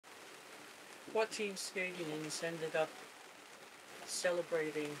14 skatings ended up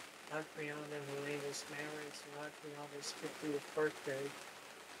celebrating Abhann and Helena's marriage and Abhann's 50th birthday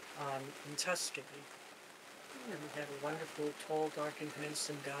in Tuscany. And we had a wonderful, tall, dark, and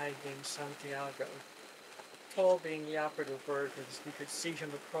handsome guy named Santiago. Tall being the operative word, because we could see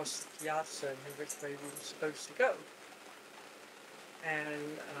him across the piazza and knew which way we were supposed to go.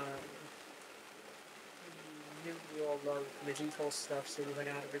 And he knew we all loved medieval stuff, so he went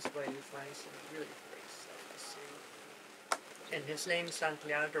out of his way to find some really great stuff to see. And his name,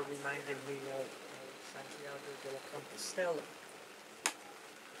 Santiago, reminded me of Santiago de Compostela.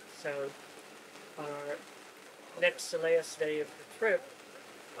 So, on our next to last day of the trip,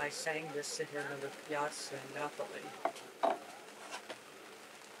 I sang this to him in the piazza in Napoli.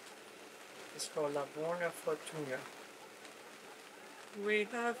 It's called La Buona Fortuna. We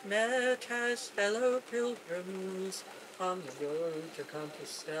have met as fellow pilgrims on the road to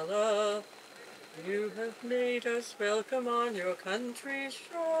Compostela. You have made us welcome on your country's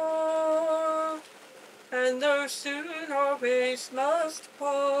shore, and though soon our ways must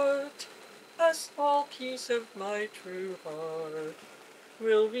part, a small piece of my true heart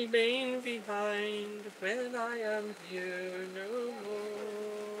will remain behind when I am here no more.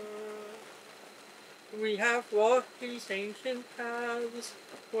 We have walked these ancient paths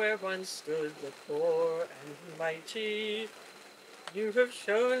where once stood the poor and mighty. You have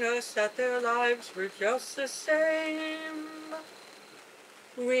shown us that their lives were just the same.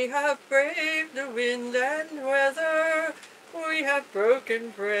 We have braved the wind and weather. We have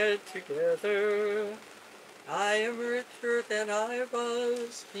broken bread together. I am richer than I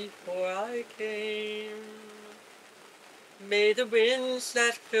was before I came. May the winds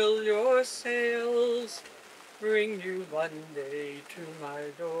that fill your sails bring you one day to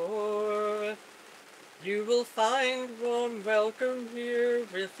my door. You will find warm welcome here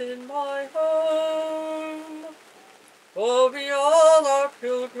within my home. For we all are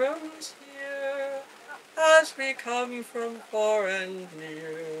pilgrims here, as we come from far and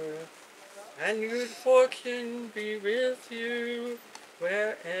near. And good fortune be with you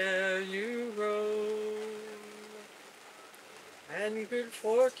where'er you roam. And good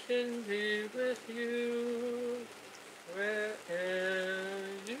fortune be with you where'er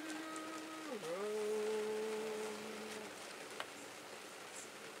you roam.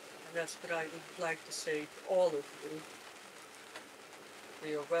 And that's what I would like to say to all of you.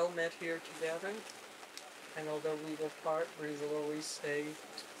 We are well met here together, and although we will part, we will always stay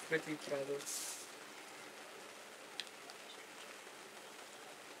with each other.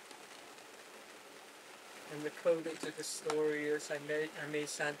 And the coda to the story is I made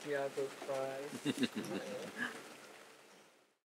Santiago cry.